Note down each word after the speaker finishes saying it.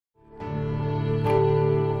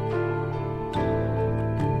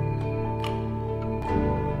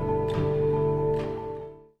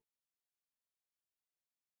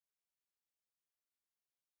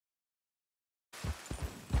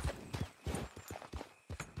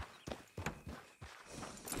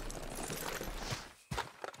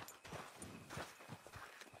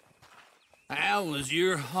How was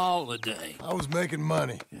your holiday? I was making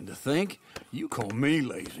money. And to think, you call me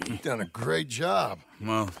lazy. You've done a great job.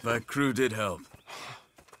 Well, that crew did help.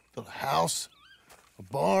 Built a house, a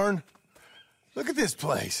barn. Look at this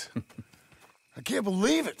place. I can't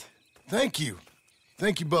believe it. Thank you.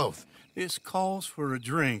 Thank you both. This calls for a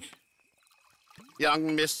drink.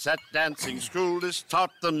 Young miss at dancing school is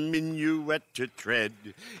taught the minuet to tread.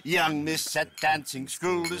 Young miss at dancing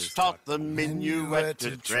school is taught the minuet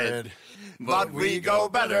to tread. But we go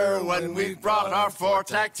better when we've brought our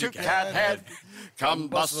four-tack to Cathead. Come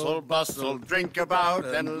bustle, bustle, drink about,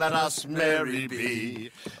 and let us merry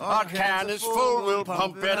be. Our can is full, we'll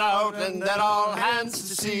pump it out, and then all hands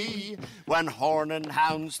to sea. When horn and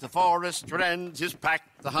hounds the forest rend, his pack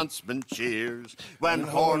the huntsman cheers. When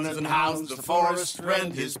horn and hounds the forest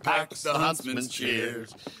rend, his pack the huntsman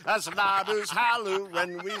cheers. As loud as halloo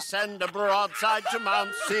when we send a broadside to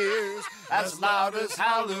Mount Sears. As loud as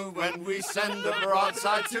halloo when we send a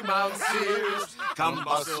broadside to Mount Sears. Come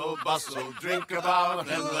bustle, bustle, drink about,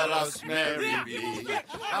 and let us merry be.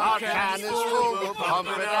 Our can is full, we'll pump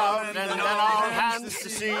it out, and then all hands to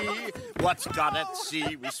sea. What's got at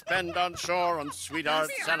sea we spend on shore on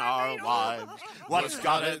sweethearts and our wives. What's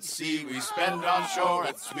got at sea we spend on shore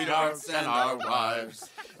at sweethearts and our wives.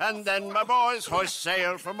 And then my boys hoist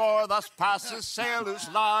sail for more, thus passes sailors'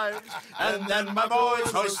 lives. And then my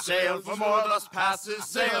boys hoist sail for more, thus passes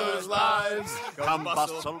sailors' lives. Come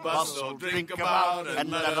bustle, bustle, drink about,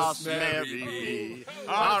 and let us merry be.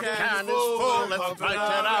 Our can is full, let's put it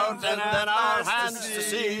out, and then our hands to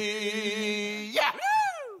sea. Yeah!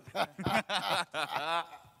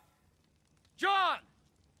 John!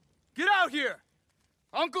 Get out here!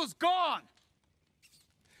 Uncle's gone!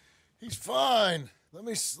 He's fine. Let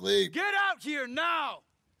me sleep. Get out here now!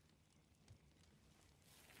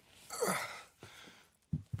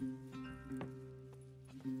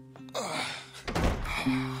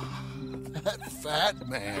 That fat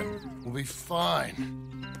man will be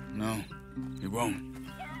fine. No, he won't.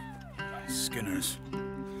 Skinner's.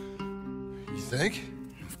 You think?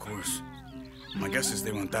 Of course. My guess is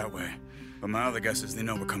they went that way. But my other guess is they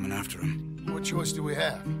know we're coming after them. What choice do we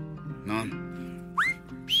have? None.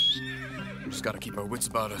 Just gotta keep our wits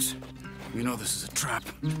about us. We know this is a trap.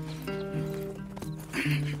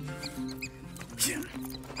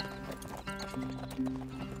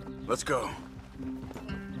 Let's go.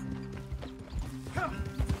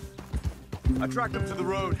 I tracked them to the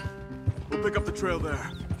road. We'll pick up the trail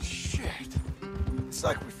there. Shit. It's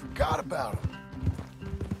like we forgot about him.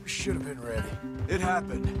 We should have been ready. It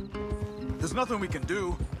happened. There's nothing we can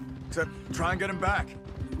do, except try and get him back.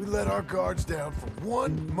 We let our guards down for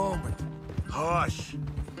one moment. Hush.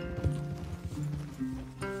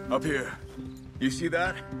 Up here. You see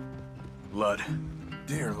that? Blood.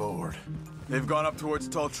 Dear Lord. They've gone up towards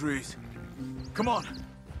tall trees. Come on.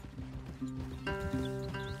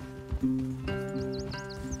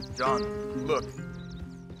 John, look.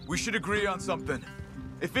 We should agree on something.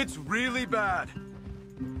 If it's really bad,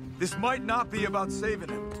 this might not be about saving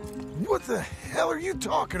him. What the hell are you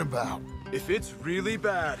talking about? If it's really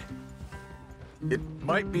bad, it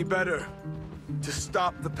might be better to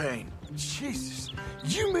stop the pain. Jesus,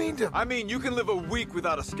 you mean to... I mean, you can live a week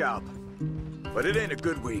without a scalp, but it ain't a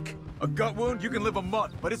good week. A gut wound, you can live a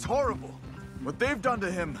month, but it's horrible. What they've done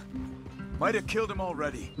to him might have killed him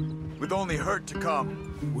already, with only hurt to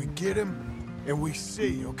come. We get him, and we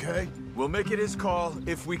see, okay? We'll make it his call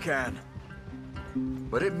if we can.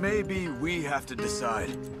 But it may be we have to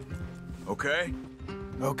decide. Okay?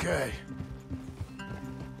 Okay.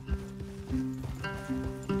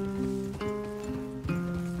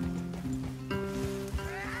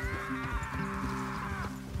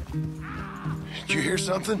 Did you hear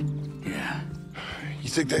something? Yeah. You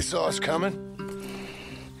think they saw us coming?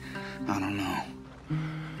 I don't know.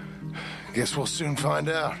 Guess we'll soon find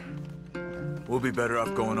out. We'll be better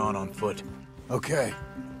off going on foot. Okay.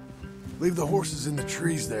 Leave the horses in the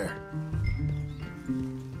trees there.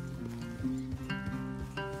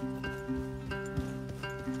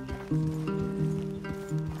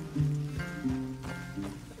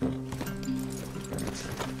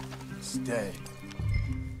 Stay.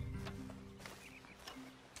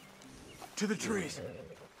 To the trees.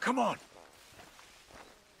 Come on.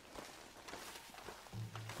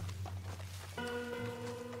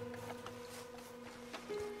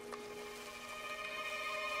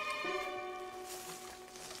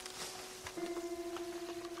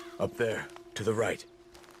 Up there, to the right.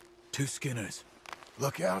 2 Skinners.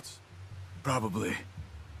 Lookouts? Probably.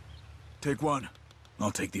 Take one.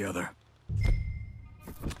 I'll take the other.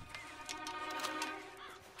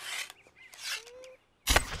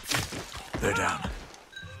 They're down.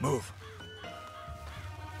 Move.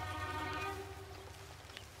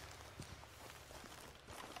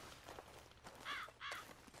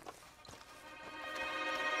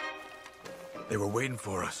 They were waiting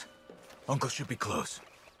for us. Uncle should be close.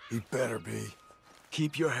 He better be.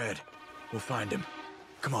 Keep your head. We'll find him.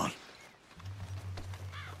 Come on.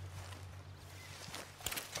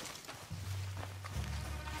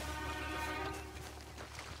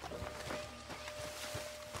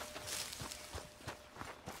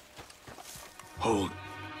 Hold.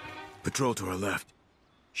 Patrol to our left.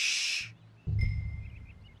 Shh.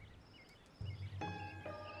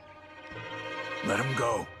 Let him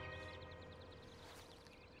go.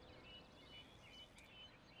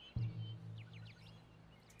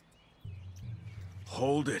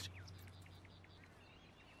 Hold it.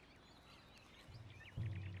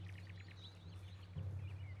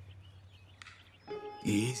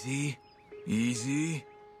 Easy. Easy.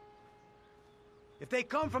 If they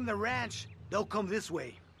come from the ranch, they'll come this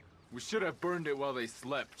way. We should have burned it while they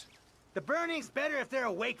slept. The burning's better if they're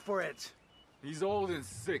awake for it. He's old and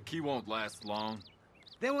sick. He won't last long.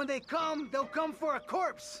 Then when they come, they'll come for a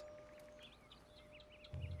corpse.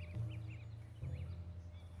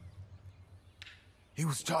 He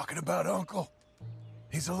was talking about Uncle.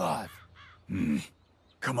 He's alive.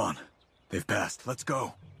 Come on. They've passed. Let's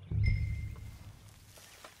go.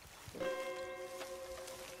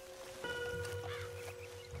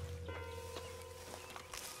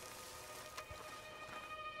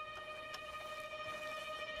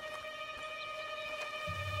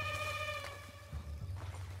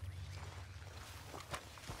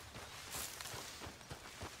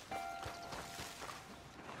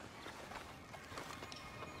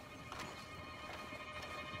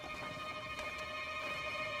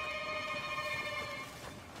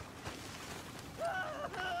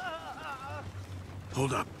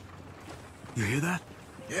 Hold up. You hear that?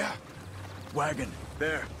 Yeah. Wagon.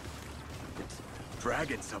 There. It's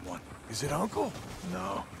dragging someone. Is it Uncle?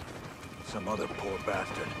 No. Some other poor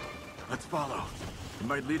bastard. Let's follow. It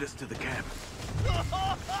might lead us to the camp.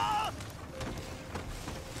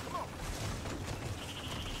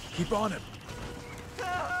 Keep on him.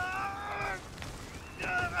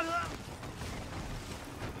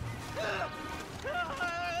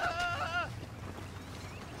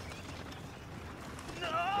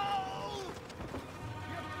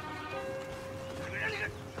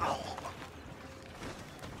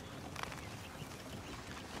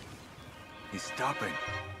 He's stopping.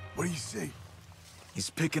 What do you see? He's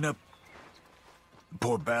picking up... The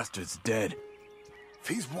poor bastard's dead. If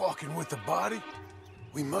he's walking with the body,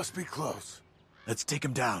 we must be close. Let's take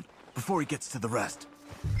him down, before he gets to the rest.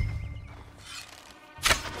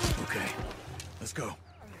 Okay, let's go.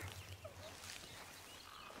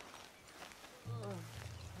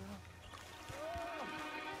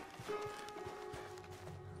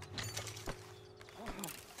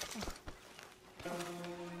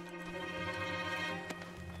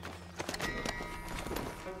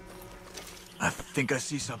 I think I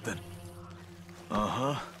see something.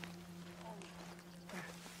 Uh-huh.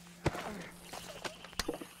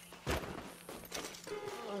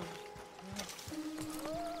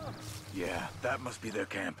 Yeah, that must be their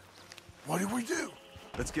camp. What do we do?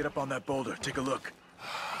 Let's get up on that boulder, take a look.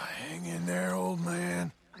 Hang in there, old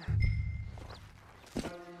man.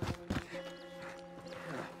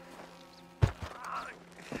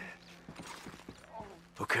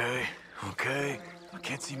 Okay, okay. I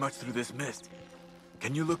can't see much through this mist.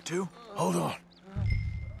 Can you look too? Hold on.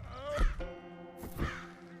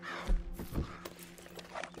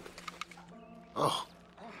 Oh.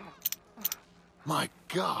 My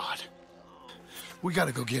God. We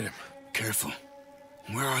gotta go get him. Careful.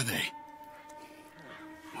 Where are they?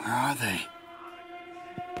 Where are they?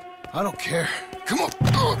 I don't care. Come on.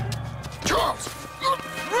 Charles!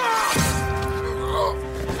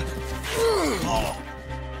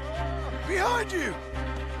 Behind you!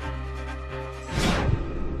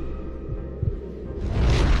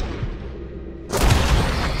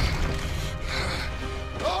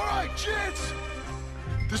 All right, gents.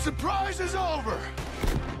 The surprise is over.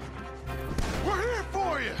 We're here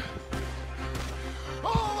for you.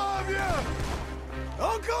 All of you.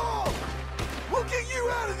 Uncle! We'll get you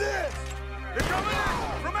out of this! They're coming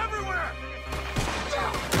in! From everywhere!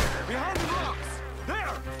 Behind the rocks!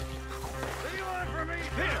 There! What do you want from me?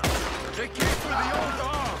 There! They came for the old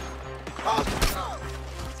dog!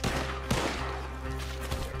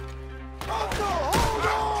 Uncle, hold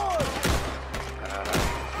on!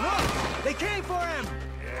 Look! They came for him!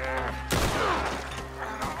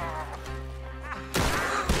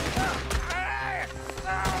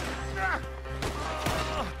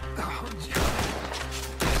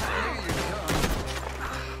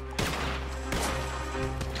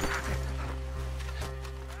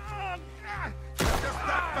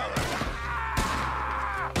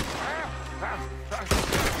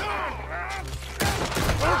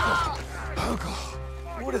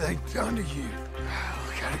 What have they done to you?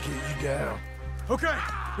 We gotta get you down. Okay,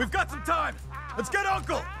 we've got some time. Let's get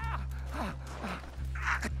Uncle.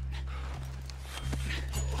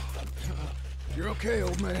 You're okay,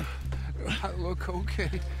 old man. I look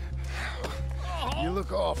okay. You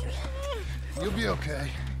look awful. You'll be okay.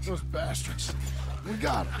 Those bastards. We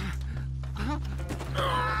got them.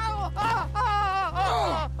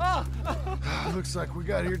 Looks like we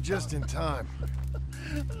got here just in time.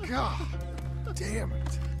 God damn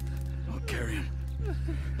it. I'll carry him.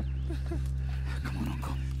 Come on,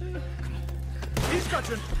 Uncle. Come on. He's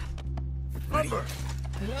touching. Lumber.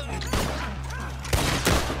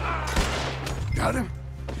 Got him?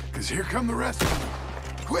 Because here come the rest of them.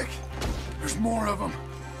 Quick! There's more of them.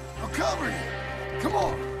 I'll cover you. Come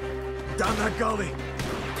on. Down that gully.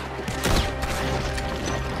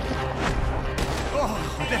 Oh,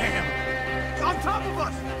 damn. On top of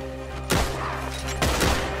us.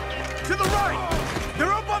 To the right.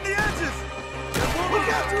 They're up on the edges. Look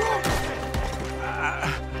after them!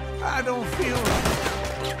 I don't feel right.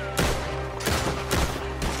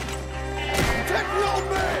 Protect the old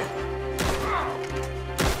man!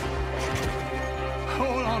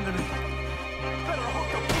 Hold on to me.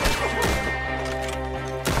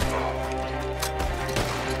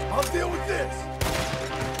 I'll deal with this.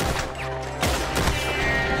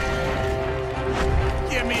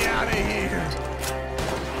 Get me out of here.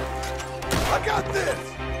 I got this.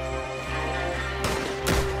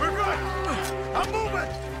 We're good. I'm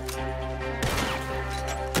moving.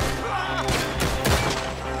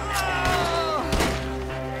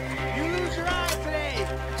 You lose your eye today.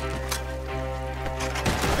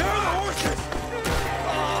 There are the horses.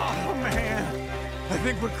 Oh, man. I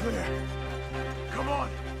think we're clear. Come on.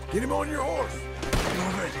 Get him on your horse.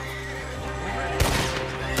 Move it.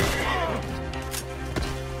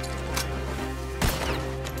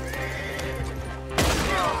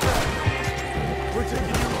 We're taking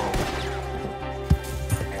you home.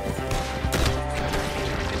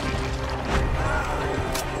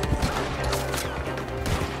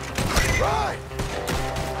 Right!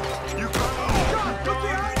 You got it. John, look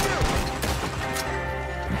behind you.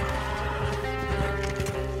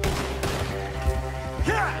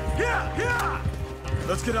 Yeah.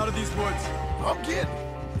 Let's get out of these woods. I'm getting.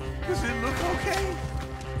 Does it look okay?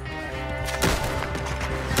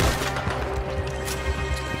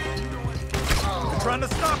 They're trying to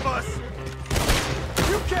stop us.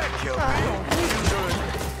 You can't kill me. You good.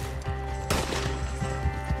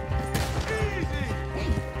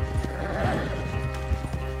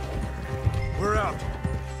 We're out.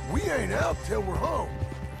 We ain't out till we're home.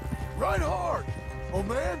 Ride hard. Oh,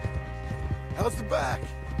 man. How's the back?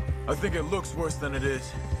 I think it looks worse than it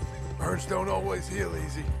is. Burns don't always heal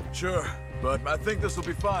easy. Sure, but I think this will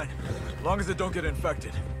be fine. As long as it don't get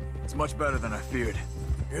infected. It's much better than I feared.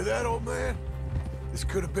 Hear that, old man? This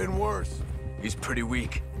could have been worse. He's pretty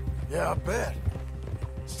weak. Yeah, I bet.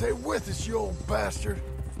 Stay with us, you old bastard.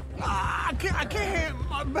 I can't.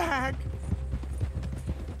 My back.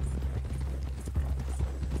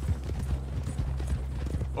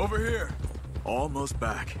 Over here. Almost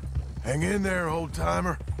back. Hang in there,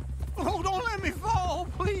 old-timer. Oh, don't let me fall,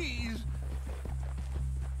 please.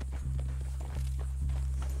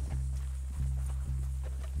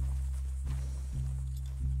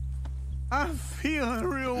 I'm feeling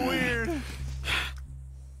real weird.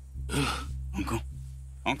 Uncle.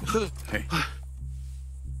 Hey.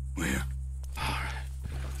 We're here. All right.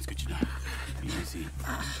 Let's get you down. Easy.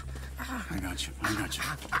 I got you. Come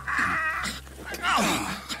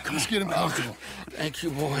on. Get him comfortable. Thank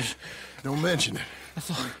you, boys. Don't mention it. I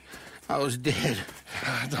thought I was dead.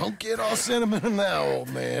 Don't get all sentimental now, old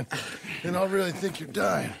man. Then I'll really think you're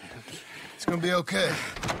dying. It's gonna be okay.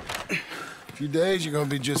 A few days, you're gonna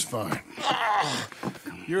be just fine.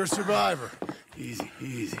 You're a survivor. Easy.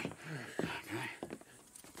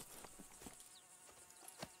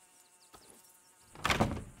 Okay.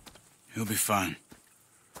 He'll be fine.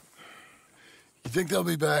 You think they'll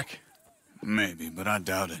be back? Maybe, but I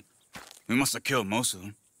doubt it. We must have killed most of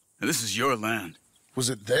them. And this is your land. Was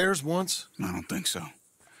it theirs once? I don't think so.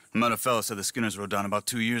 I met a fella said the Skinners rode down about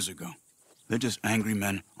 2 years ago. They're just angry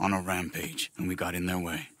men on a rampage, and we got in their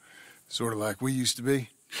way. Sort of like we used to be?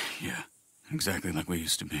 Yeah, exactly like we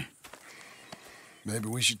used to be. Maybe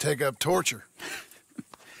we should take up torture.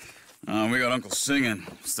 We got Uncle singing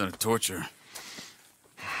instead of torture.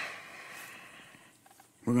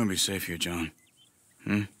 We're gonna be safe here, John.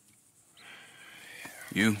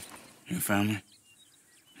 You, your family,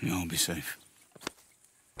 you'll all be safe.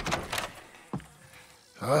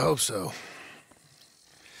 I hope so.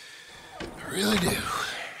 I really do.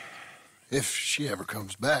 If she ever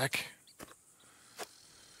comes back.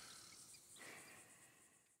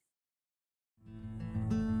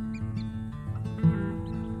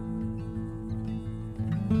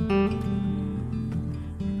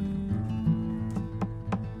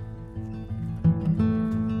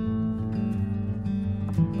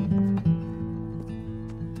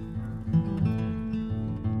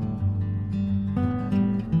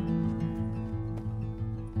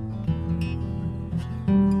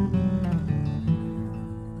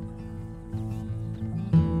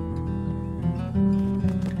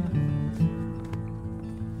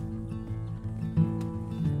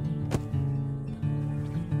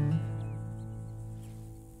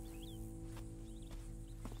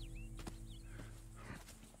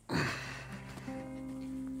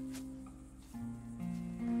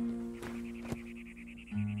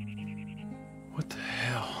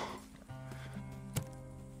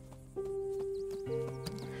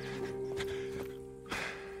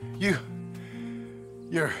 You're...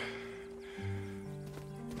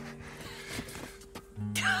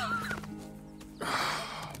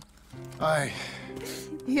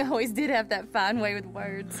 You always did have that fine way with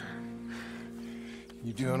words.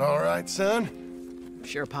 You doing all right, son?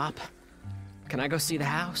 Sure, Pop. Can I go see the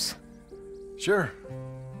house? Sure.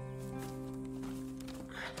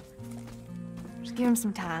 Just give him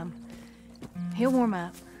some time. He'll warm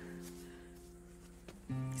up.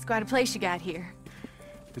 It's quite a place you got here.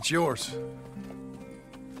 It's yours.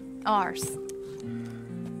 Ours.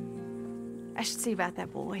 I should see about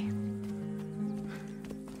that boy.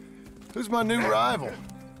 Who's my new rival?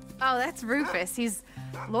 Oh, that's Rufus. He's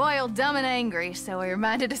loyal, dumb, and angry, so he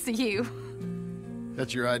reminded us of you.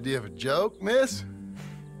 That's your idea of a joke, miss?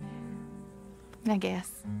 I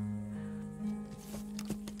guess.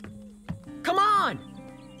 Come on!